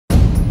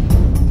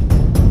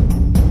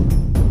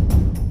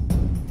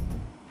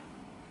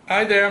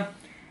Hi there.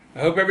 I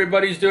hope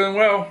everybody's doing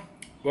well.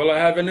 Well, I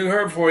have a new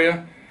herb for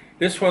you.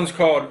 This one's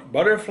called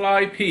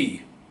butterfly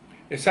pea.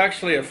 It's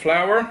actually a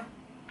flower.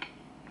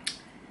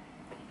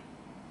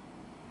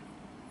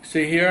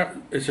 See here,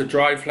 it's a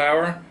dried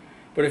flower.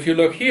 But if you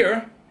look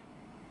here,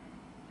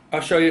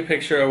 I'll show you a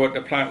picture of what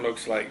the plant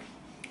looks like.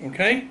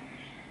 Okay?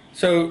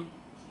 So,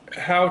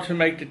 how to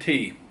make the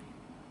tea.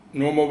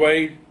 Normal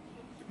way,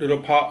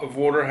 little pot of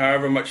water,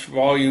 however much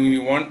volume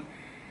you want.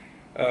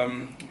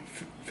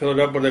 Fill it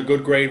up with a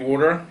good grade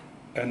water,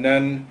 and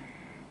then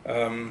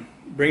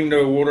bring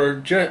the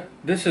water,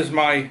 this is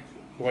my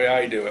way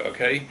I do it,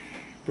 okay?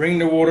 Bring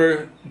the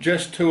water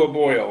just to a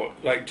boil,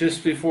 like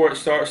just before it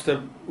starts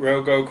to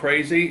go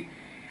crazy.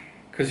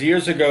 Because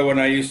years ago when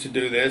I used to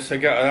do this, I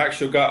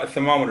actually got a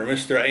thermometer,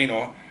 Mr.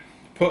 Anal,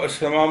 put a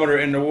thermometer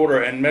in the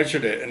water and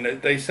measured it,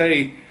 and they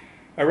say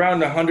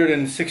around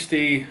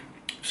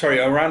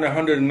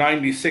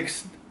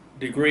 196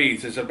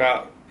 degrees is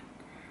about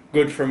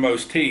good for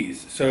most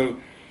teas. So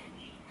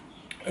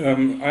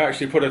I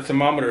actually put a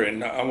thermometer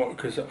in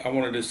because I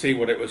wanted to see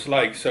what it was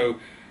like. So,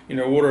 you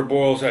know, water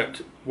boils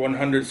at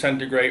 100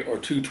 centigrade or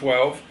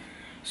 212.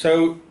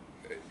 So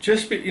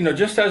just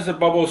as the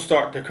bubbles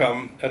start to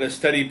come at a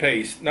steady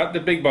pace, not the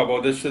big bubble,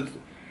 this is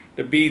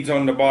the beads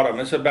on the bottom,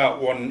 it's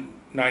about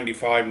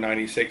 195,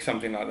 96,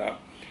 something like that.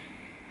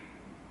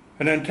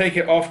 And then take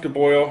it off the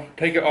boil,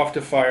 take it off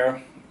the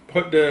fire,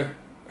 put the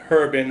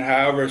herb in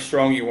however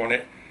strong you want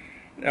it.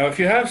 Now, if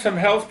you have some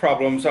health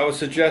problems, I would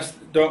suggest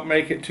don't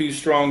make it too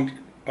strong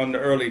on the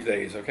early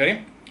days,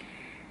 okay?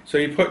 So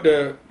you put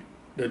the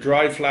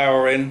dried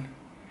flour in,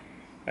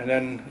 and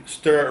then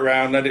stir it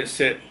around, let it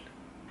sit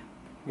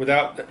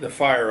without the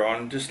fire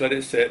on, just let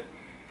it sit.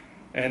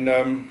 And,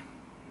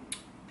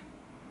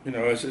 you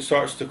know, as it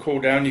starts to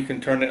cool down, you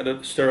can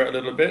stir it a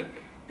little bit,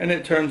 and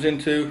it turns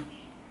into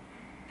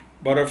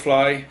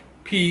butterfly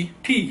pea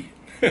tea.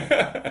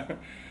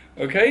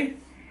 Okay?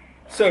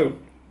 So,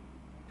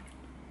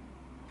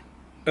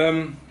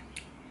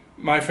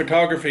 my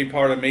photography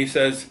part of me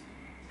says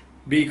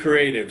be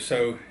creative,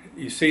 so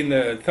you've seen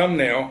the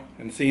thumbnail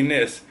and seen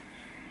this,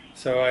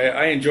 so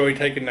I enjoy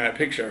taking that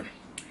picture.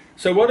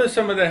 So what are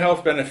some of the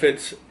health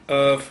benefits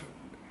of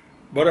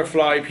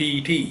butterfly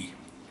pea tea?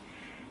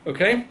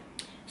 Okay,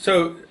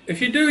 so if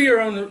you do your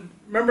own,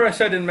 remember I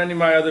said in many of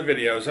my other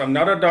videos, I'm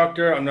not a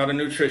doctor, I'm not a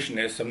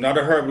nutritionist, I'm not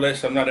a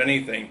herbalist, I'm not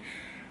anything,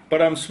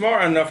 but I'm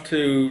smart enough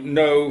to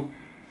know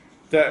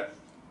that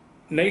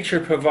nature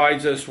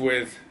provides us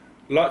with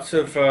lots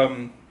of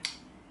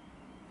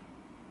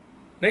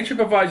nature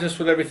provides us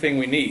with everything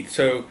we need.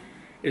 So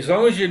as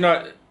long as you're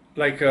not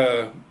like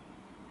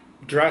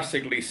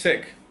drastically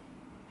sick,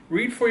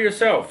 read for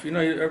yourself. You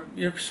know,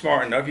 you're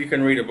smart enough, you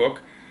can read a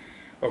book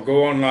or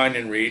go online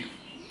and read,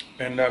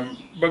 and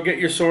but get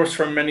your source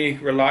from many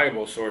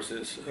reliable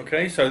sources.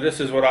 Okay, so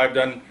this is what I've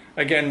done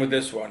again with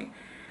this one.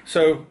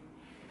 So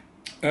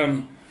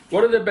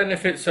what are the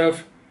benefits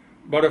of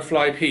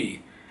butterfly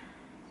pea?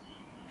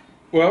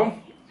 Well,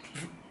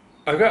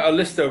 I've got a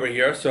list over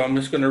here, so I'm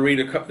just going to read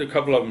a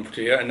couple of them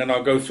to you, and then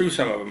I'll go through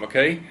some of them,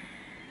 okay?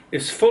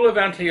 It's full of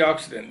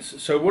antioxidants.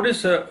 So what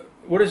is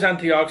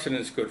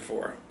antioxidants good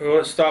for? Well,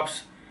 it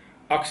stops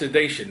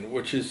oxidation,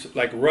 which is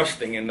like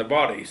rusting in the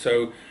body.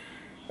 So,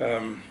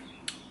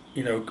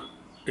 you know,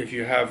 if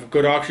you have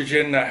good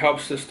oxygen, that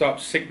helps to stop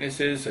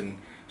sicknesses and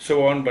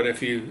so on. But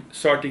if you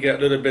start to get a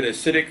little bit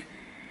acidic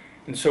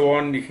and so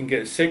on, you can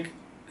get sick.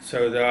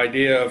 So the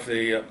idea of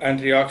the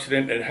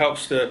antioxidant, it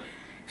helps the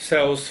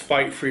cells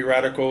fight free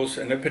radicals,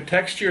 and it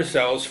protects your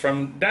cells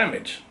from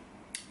damage,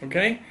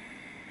 okay?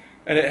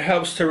 And it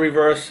helps to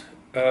reverse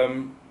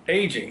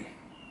aging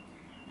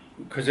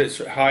because it's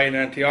high in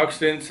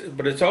antioxidants,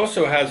 but it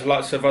also has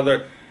lots of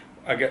other,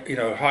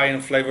 high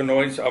in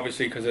flavonoids,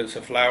 obviously because it's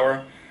a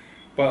flower.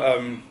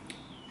 But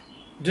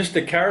just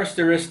the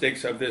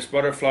characteristics of this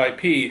butterfly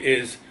pea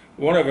is,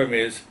 one of them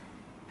is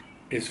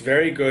it's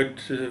very good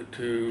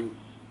to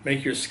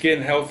make your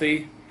skin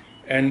healthy,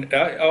 and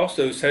it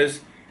also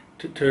says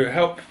to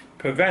help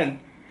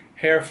prevent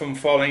hair from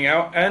falling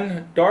out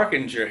and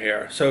darkens your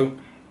hair. So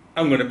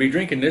I'm going to be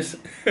drinking this.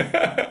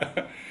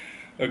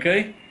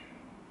 Okay,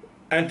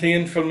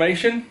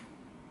 anti-inflammation,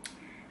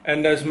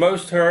 and as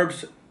most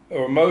herbs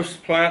or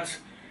most plants,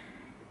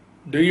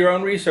 do your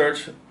own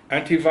research.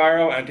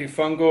 Antiviral,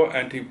 antifungal,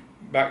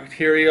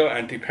 antibacterial,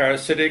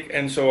 antiparasitic,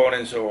 and so on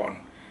and so on.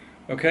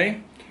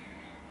 Okay,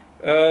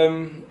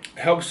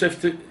 helps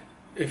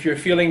if you're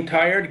feeling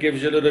tired,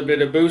 gives you a little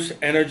bit of boost,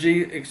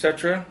 energy,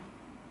 etc.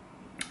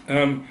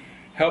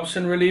 Helps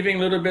in relieving a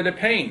little bit of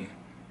pain.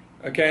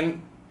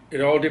 Again, it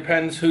all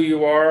depends who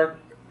you are.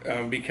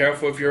 Be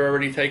careful if you're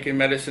already taking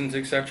medicines,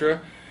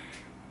 etc.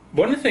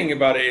 One thing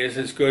about it is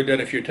it's good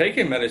that if you're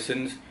taking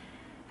medicines,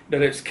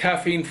 that it's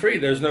caffeine free.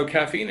 There's no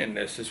caffeine in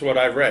this, is what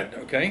I've read,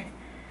 okay?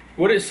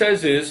 What it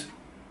says is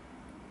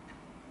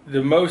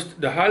the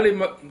most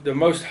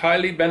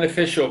highly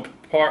beneficial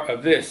part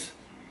of this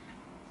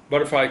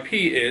butterfly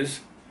pea is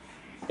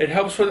it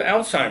helps with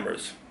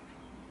Alzheimer's.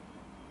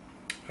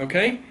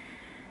 Okay,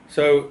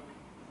 so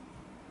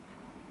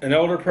an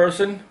older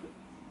person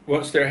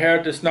wants their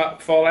hair does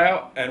not fall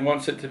out and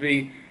wants it to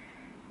be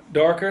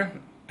darker,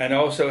 and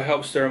also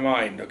helps their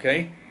mind,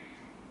 okay?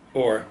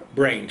 Or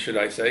brain, should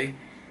I say.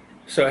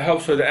 So it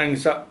helps with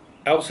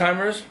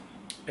Alzheimer's,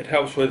 it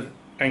helps with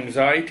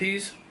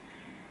anxieties,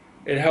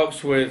 it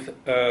helps with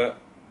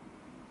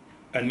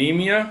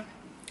anemia,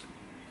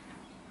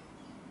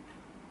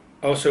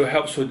 also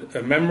helps with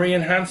a memory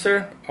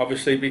enhancer,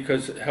 obviously,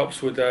 because it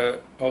helps with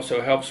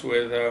also helps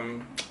with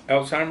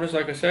Alzheimer's,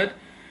 like I said,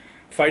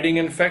 fighting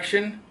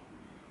infection,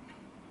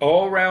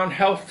 all-round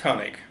health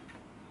tonic,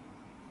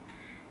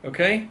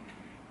 okay?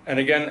 And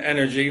again,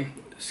 energy,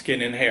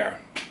 skin and hair,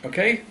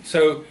 okay?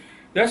 So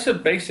that's the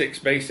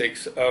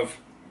basics of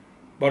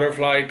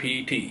butterfly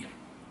PET.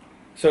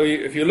 So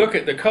if you look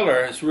at the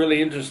color, it's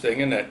really interesting,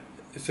 isn't it?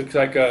 It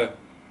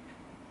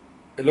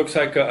looks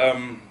like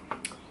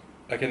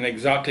an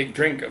exotic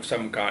drink of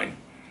some kind.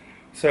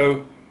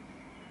 So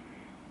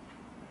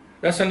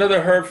that's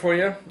another herb for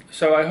you.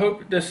 So I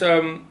hope this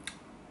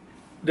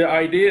the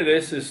idea of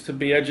this is to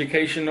be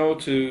educational,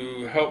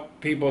 to help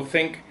people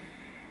think,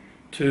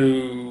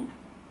 to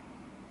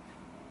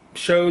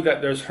show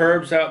that there's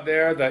herbs out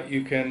there that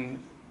you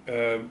can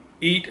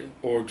eat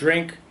or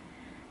drink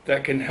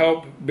that can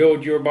help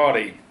build your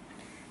body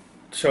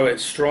so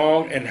it's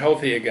strong and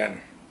healthy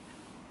again.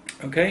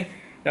 Okay?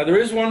 Now there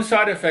is one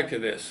side effect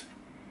of this,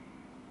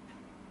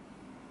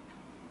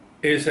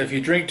 is if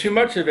you drink too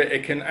much of it,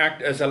 it can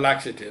act as a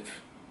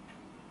laxative.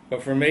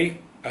 But for me,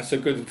 that's a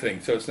good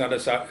thing. So it's not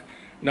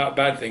a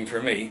bad thing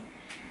for me.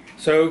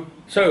 So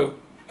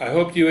I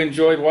hope you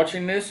enjoyed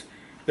watching this.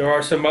 There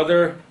are some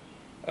other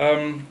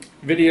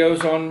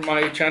videos on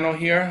my channel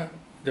here.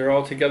 They're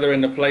all together in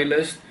the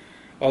playlist,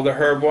 all the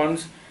herb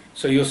ones.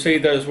 So you'll see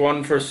there's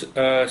one for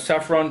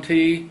saffron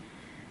tea,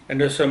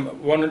 and there's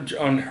one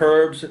on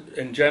herbs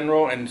in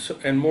general,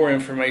 and more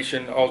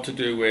information all to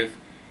do with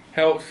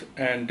health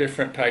and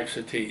different types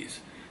of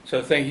teas.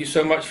 So thank you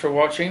so much for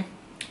watching.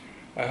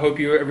 I hope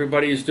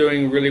everybody is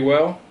doing really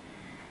well.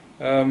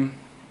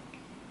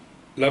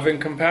 Love and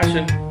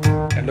compassion,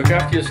 and look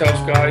after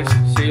yourselves, guys.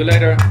 See you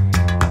later,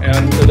 and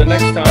until the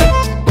next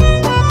time,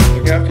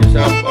 look after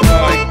yourself. Bye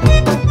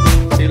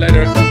bye. See you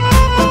later.